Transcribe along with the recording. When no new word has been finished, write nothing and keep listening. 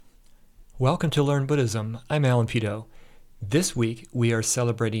Welcome to Learn Buddhism. I'm Alan Pito. This week, we are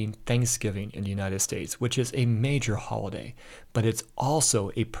celebrating Thanksgiving in the United States, which is a major holiday, but it's also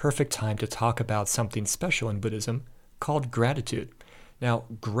a perfect time to talk about something special in Buddhism called gratitude. Now,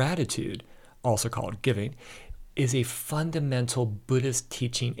 gratitude, also called giving, is a fundamental Buddhist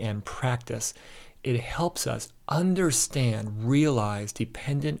teaching and practice. It helps us understand, realize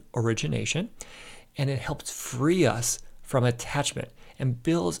dependent origination, and it helps free us from attachment and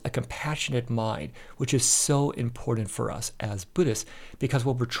builds a compassionate mind, which is so important for us as Buddhists, because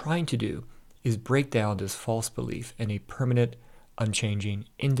what we're trying to do is break down this false belief in a permanent, unchanging,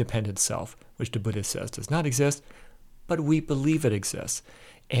 independent self, which the Buddha says does not exist, but we believe it exists.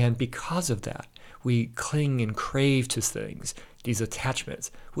 And because of that, we cling and crave to things, these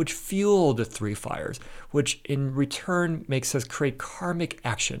attachments, which fuel the three fires, which in return makes us create karmic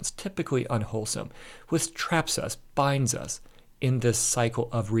actions, typically unwholesome, which traps us, binds us in this cycle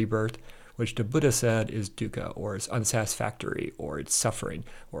of rebirth, which the Buddha said is dukkha, or is unsatisfactory, or it's suffering,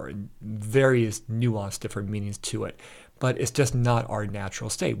 or various nuanced different meanings to it. But it's just not our natural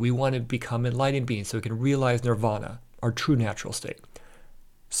state. We want to become enlightened beings so we can realize nirvana, our true natural state.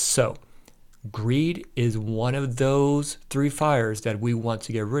 So, greed is one of those three fires that we want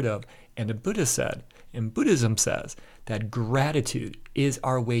to get rid of. And the Buddha said, and Buddhism says, that gratitude is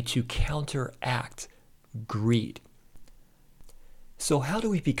our way to counteract greed. So how do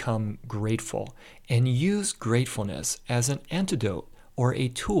we become grateful and use gratefulness as an antidote or a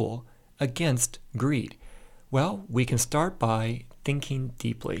tool against greed? Well, we can start by thinking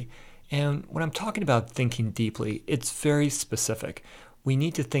deeply. And when I'm talking about thinking deeply, it's very specific. We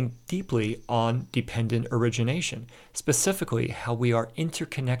need to think deeply on dependent origination, specifically how we are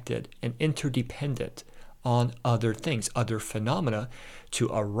interconnected and interdependent on other things, other phenomena to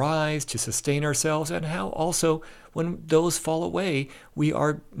arise, to sustain ourselves, and how also when those fall away, we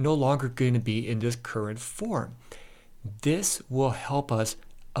are no longer going to be in this current form. This will help us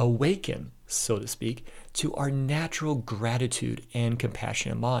awaken, so to speak, to our natural gratitude and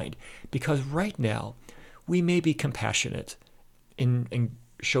compassionate mind. Because right now, we may be compassionate and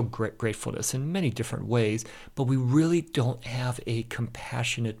show gratefulness in many different ways, but we really don't have a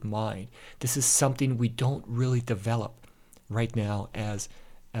compassionate mind. This is something we don't really develop right now as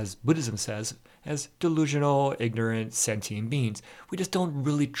Buddhism says, as delusional, ignorant, sentient beings. We just don't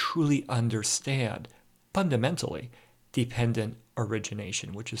really truly understand, fundamentally, dependent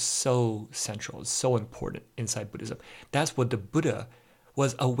origination, which is so central, so important inside Buddhism. That's what the Buddha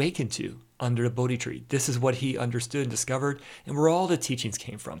was awakened to under the Bodhi tree. This is what he understood and discovered, and where all the teachings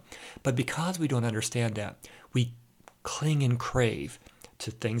came from. But because we don't understand that, we cling and crave to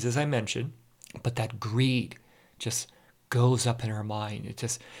things, as I mentioned, but that greed just goes up in our mind.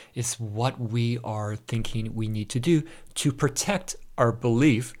 It's what we are thinking we need to do to protect our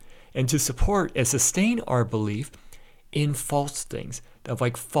belief and to support and sustain our belief in false things, of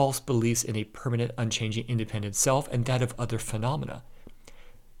like false beliefs in a permanent, unchanging, independent self, and that of other phenomena.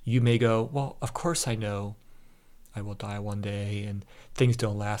 You may go, well, of course I know I will die one day and things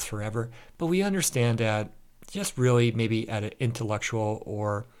don't last forever. But we understand that just really maybe at an intellectual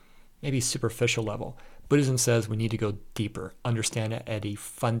or maybe superficial level. Buddhism says we need to go deeper, understand it at a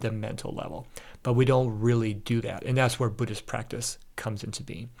fundamental level. But we don't really do that. And that's where Buddhist practice comes into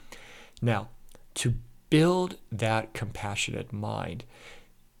being. Now, to build that compassionate mind,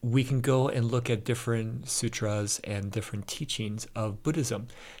 we can go and look at different sutras and different teachings of Buddhism.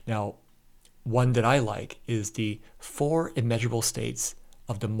 Now, one that I like is the 4 immeasurable states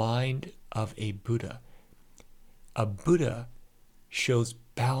of the mind of a Buddha. A Buddha shows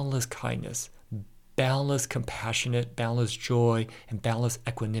boundless kindness, boundless compassionate, boundless joy, and boundless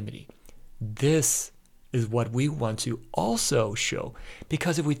equanimity. This is what we want to also show.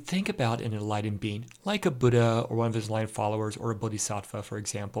 Because if we think about an enlightened being, like a Buddha or one of his enlightened followers or a Bodhisattva, for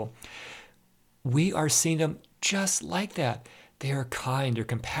example, we are seeing them just like that. They are kind, they're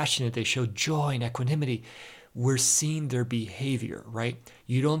compassionate, they show joy and equanimity. We're seeing their behavior, right?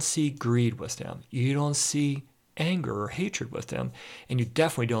 You don't see greed with them. You don't see anger or hatred with them. And you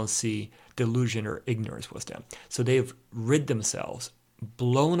definitely don't see delusion or ignorance with them. So they've rid themselves,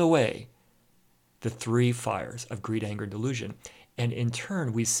 blown away the 3 fires of greed, anger, and delusion. And in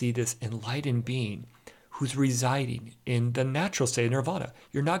turn, we see this enlightened being who's residing in the natural state of nirvana.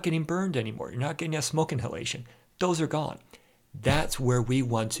 You're not getting burned anymore. You're not getting a smoke inhalation. Those are gone. That's where we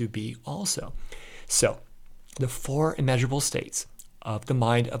want to be also. So, the 4 immeasurable states of the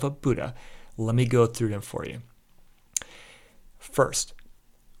mind of a Buddha, let me go through them for you. First,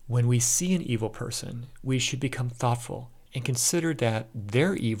 when we see an evil person, we should become thoughtful and consider that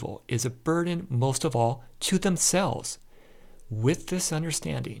their evil is a burden most of all to themselves. With this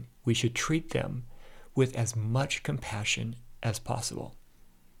understanding, we should treat them with as much compassion as possible.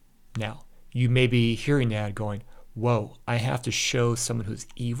 Now, you may be hearing that going, whoa, I have to show someone who's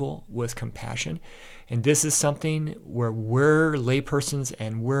evil with compassion. And this is something where we're laypersons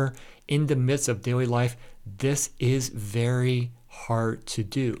and we're in the midst of daily life. This is very hard to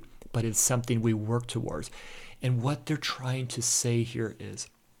do, but it's something we work towards. And what they're trying to say here is,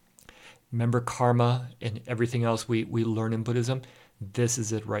 remember karma and everything else we learn in Buddhism? This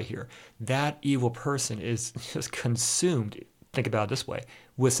is it right here. That evil person is just consumed, think about it this way,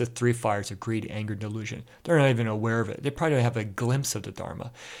 with the three fires of greed, anger, and delusion. They're not even aware of it. They probably don't have a glimpse of the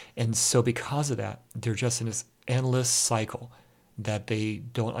Dharma. And so because of that, they're just in this endless cycle that they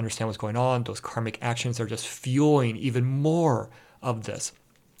don't understand what's going on. Those karmic actions are just fueling even more of this.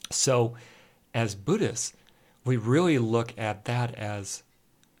 So as Buddhists, we really look at that as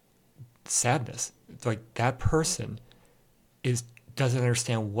sadness. It's like that person doesn't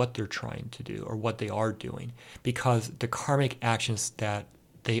understand what they're trying to do or what they are doing, because the karmic actions that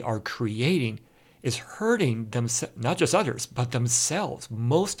they are creating is hurting them, not just others, but themselves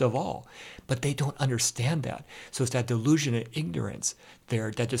most of all. But they don't understand that. So it's that delusion and ignorance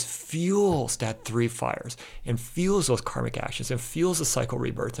there that just fuels that three fires and fuels those karmic actions and fuels the cycle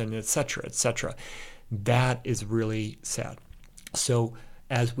rebirth and et cetera, et cetera. That is really sad. So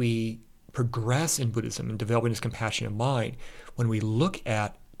as we progress in Buddhism and developing this compassionate mind, when we look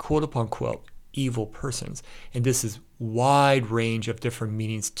at quote unquote evil persons, and this is wide range of different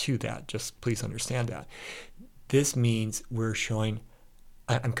meanings to that, just please understand that. This means we're showing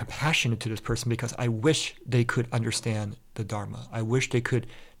I'm compassionate to this person because I wish they could understand the Dharma. I wish they could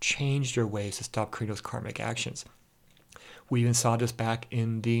change their ways to stop creating those karmic actions. We even saw this back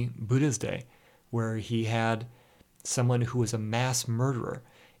in the Buddha's day, where he had someone who was a mass murderer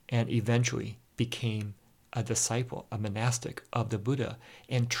and eventually became a disciple, a monastic of the Buddha,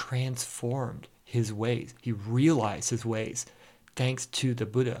 and transformed his ways. He realized his ways thanks to the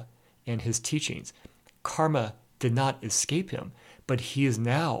Buddha and his teachings. Karma did not escape him, but he is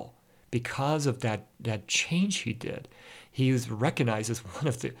now, because of that change he did, he is recognized as one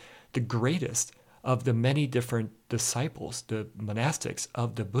of the greatest of the many different disciples, the monastics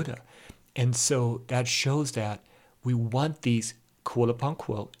of the Buddha. And so that shows that we want these quote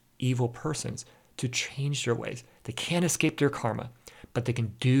unquote evil persons to change their ways. They can't escape their karma, but they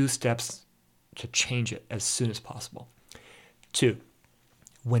can do steps to change it as soon as possible. 2,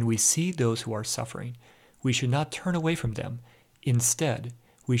 when we see those who are suffering, we should not turn away from them. Instead,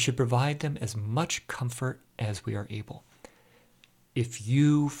 we should provide them as much comfort as we are able. If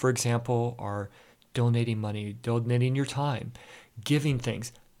you, for example, are donating money, donating your time, giving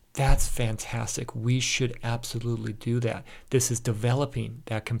things, that's fantastic. We should absolutely do that. This is developing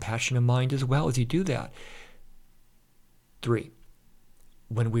that compassionate mind as well as you do that. 3,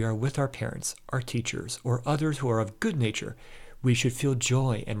 when we are with our parents, our teachers, or others who are of good nature, we should feel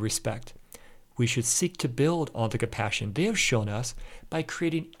joy and respect. We should seek to build on the compassion they have shown us by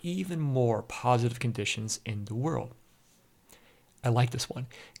creating even more positive conditions in the world. I like this one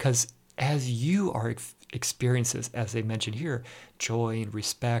because as you are experiences, as they mentioned here, joy and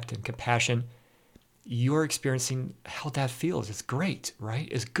respect and compassion, you're experiencing how that feels. It's great, right?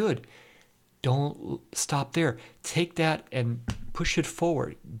 It's good. Don't stop there. Take that and push it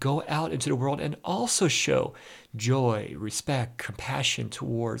forward. Go out into the world and also show joy, respect, compassion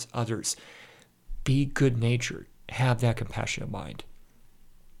towards others. Be good-natured. Have that compassionate mind.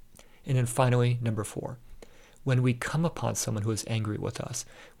 And then finally, number 4, when we come upon someone who is angry with us,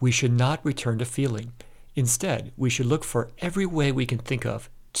 we should not return to feeling. Instead, we should look for every way we can think of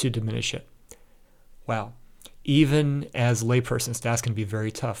to diminish it. Wow. Even as laypersons, that's going to be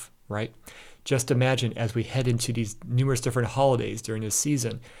very tough, right? Just imagine as we head into these numerous different holidays during this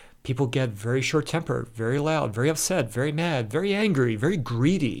season, people get very short-tempered, very loud, very upset, very mad, very angry, very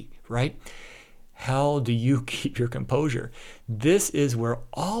greedy, right? How do you keep your composure? This is where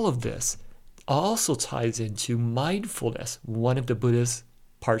all of this also ties into mindfulness, one of the Buddha's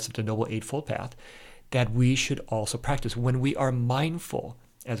parts of the Noble Eightfold Path, that we should also practice. When we are mindful,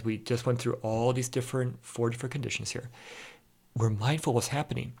 as we just went through all these 4 different conditions here, we're mindful what's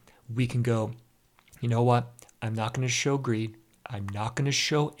happening. We can go, you know what? I'm not going to show greed. I'm not going to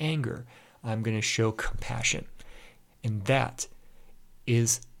show anger. I'm going to show compassion. And that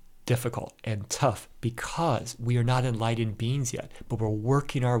is difficult and tough because we are not enlightened beings yet, but we're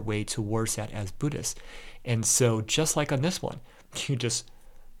working our way towards that as Buddhists. And so just like on this one,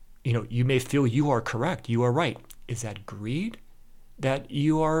 you may feel you are correct, you are right. Is that greed that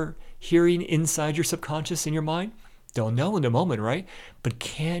you are hearing inside your subconscious in your mind? Don't know in the moment, right? But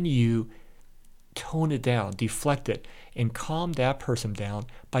can you tone it down, deflect it, and calm that person down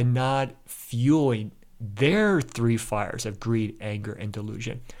by not fueling their three fires of greed, anger, and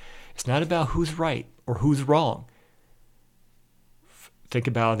delusion. It's not about who's right or who's wrong. Think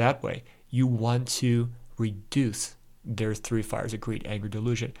about it that way. You want to reduce their three fires of greed, anger,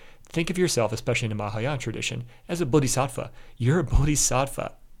 delusion. Think of yourself, especially in the Mahayana tradition, as a bodhisattva. You're a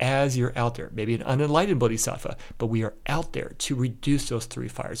bodhisattva as you're out there, maybe an unenlightened bodhisattva, but we are out there to reduce those three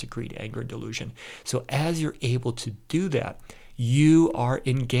fires of greed, anger, and delusion. So as you're able to do that, you are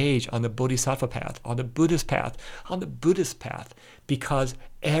engaged on the bodhisattva path, on the Buddhist path, because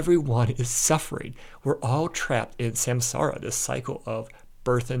everyone is suffering. We're all trapped in samsara, this cycle of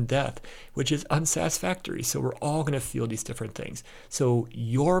birth and death, which is unsatisfactory. So we're all going to feel these different things. So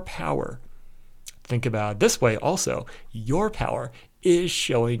your power, think about it this way also, your power is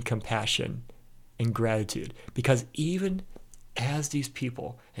showing compassion and gratitude, because even as these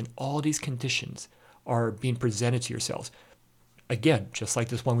people and all these conditions are being presented to yourselves, again, just like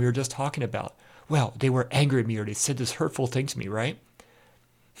this one we were just talking about, well, they were angry at me or they said this hurtful thing to me, right?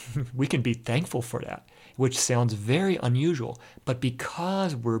 We can be thankful for that, which sounds very unusual, but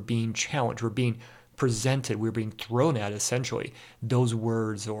because we're being challenged, we're being presented, we're being thrown at essentially those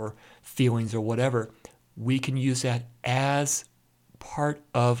words or feelings or whatever, we can use that as part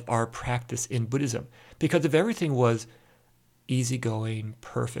of our practice in Buddhism. Because if everything was easygoing,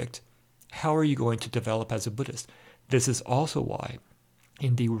 perfect, how are you going to develop as a Buddhist? This is also why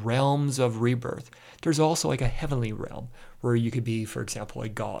in the realms of rebirth, there's also like a heavenly realm where you could be, for example, a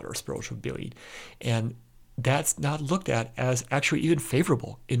god or a spiritual being. And that's not looked at as actually even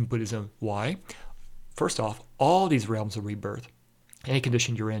favorable in Buddhism. Why? First off, all these realms of rebirth, any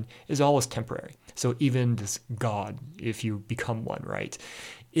condition you're in, is always temporary. So even this God, if you become one, right,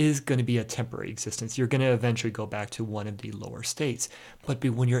 is going to be a temporary existence. You're going to eventually go back to one of the lower states. But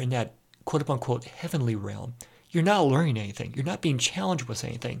when you're in that quote-unquote heavenly realm, you're not learning anything. You're not being challenged with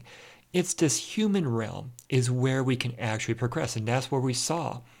anything. It's this human realm is where we can actually progress. And that's where we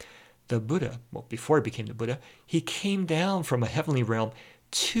saw the Buddha, well, before he became the Buddha, he came down from a heavenly realm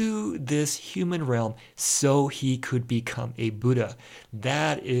to this human realm so he could become a Buddha.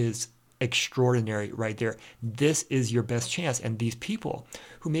 That is extraordinary right there. This is your best chance. And these people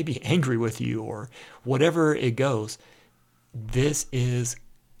who may be angry with you or whatever it goes, this is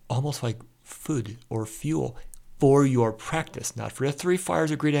almost like food or fuel for your practice, not for the three fires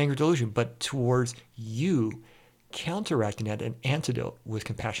of greed, anger, delusion, but towards you counteracting that, an antidote with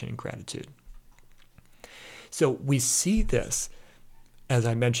compassion and gratitude. So we see this, as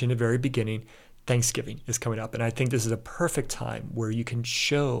I mentioned at the very beginning, Thanksgiving is coming up, and I think this is a perfect time where you can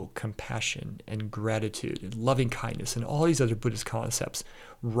show compassion and gratitude and loving kindness and all these other Buddhist concepts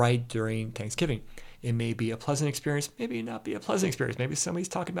right during Thanksgiving. It may be a pleasant experience, maybe not be a pleasant experience. Maybe somebody's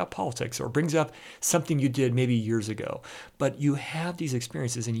talking about politics or brings up something you did maybe years ago. But you have these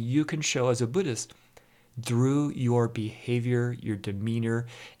experiences and you can show as a Buddhist through your behavior, your demeanor,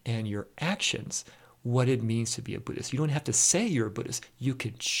 and your actions what it means to be a Buddhist. You don't have to say you're a Buddhist. You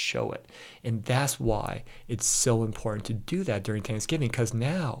can show it. And that's why it's so important to do that during Thanksgiving, because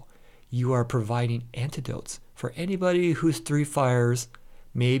now you are providing antidotes for anybody whose three fires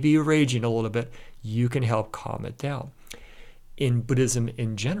may be raging a little bit. You can help calm it down. In Buddhism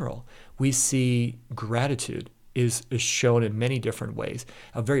in general, we see gratitude is shown in many different ways.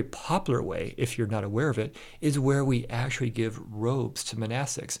 A very popular way, if you're not aware of it, is where we actually give robes to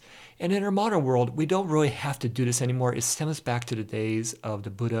monastics. And in our modern world, we don't really have to do this anymore. It stems back to the days of the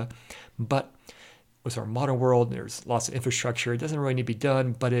Buddha. But with our modern world, there's lots of infrastructure. It doesn't really need to be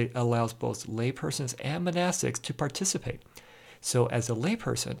done, but it allows both laypersons and monastics to participate. So as a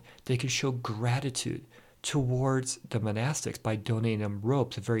layperson, they can show gratitude towards the monastics by donating them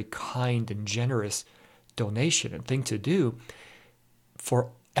robes, a very kind and generous donation and thing to do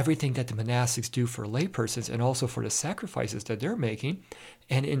for everything that the monastics do for laypersons and also for the sacrifices that they're making.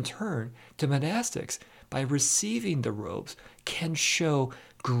 And in turn, the monastics, by receiving the robes, can show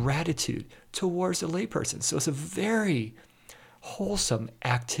gratitude towards the layperson. So it's a very wholesome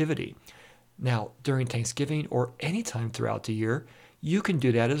activity. Now, during Thanksgiving or any time throughout the year, you can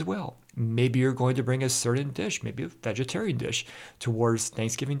do that as well. Maybe you're going to bring a certain dish, maybe a vegetarian dish, towards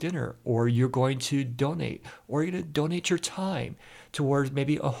Thanksgiving dinner, or you're going to donate, or you're going to donate your time towards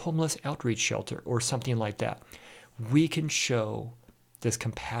maybe a homeless outreach shelter or something like that. We can show this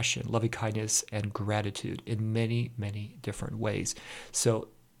compassion, loving kindness, and gratitude in many, many different ways. So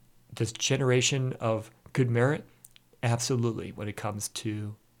this generation of good merit, absolutely, when it comes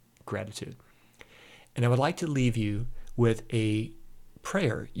to gratitude. And I would like to leave you with a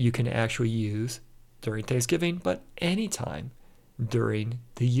prayer you can actually use during Thanksgiving, but anytime during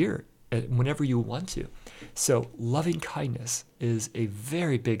the year. whenever you want to. So loving kindness is a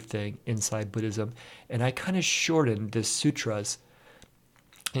very big thing inside Buddhism. And I kind of shortened this sutra's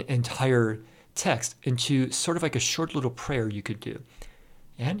entire text into sort of like a short little prayer you could do.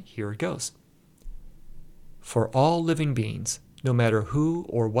 And here it goes. For all living beings, no matter who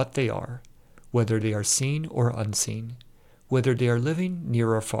or what they are, whether they are seen or unseen, whether they are living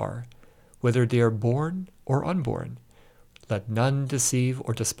near or far, whether they are born or unborn, let none deceive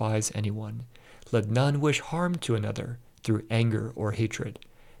or despise anyone. Let none wish harm to another through anger or hatred.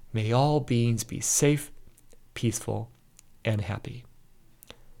 May all beings be safe, peaceful, and happy.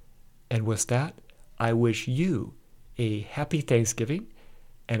 And with that, I wish you a happy Thanksgiving,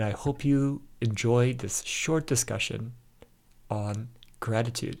 and I hope you enjoyed this short discussion on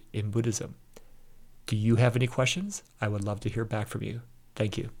gratitude in Buddhism. Do you have any questions? I would love to hear back from you.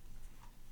 Thank you.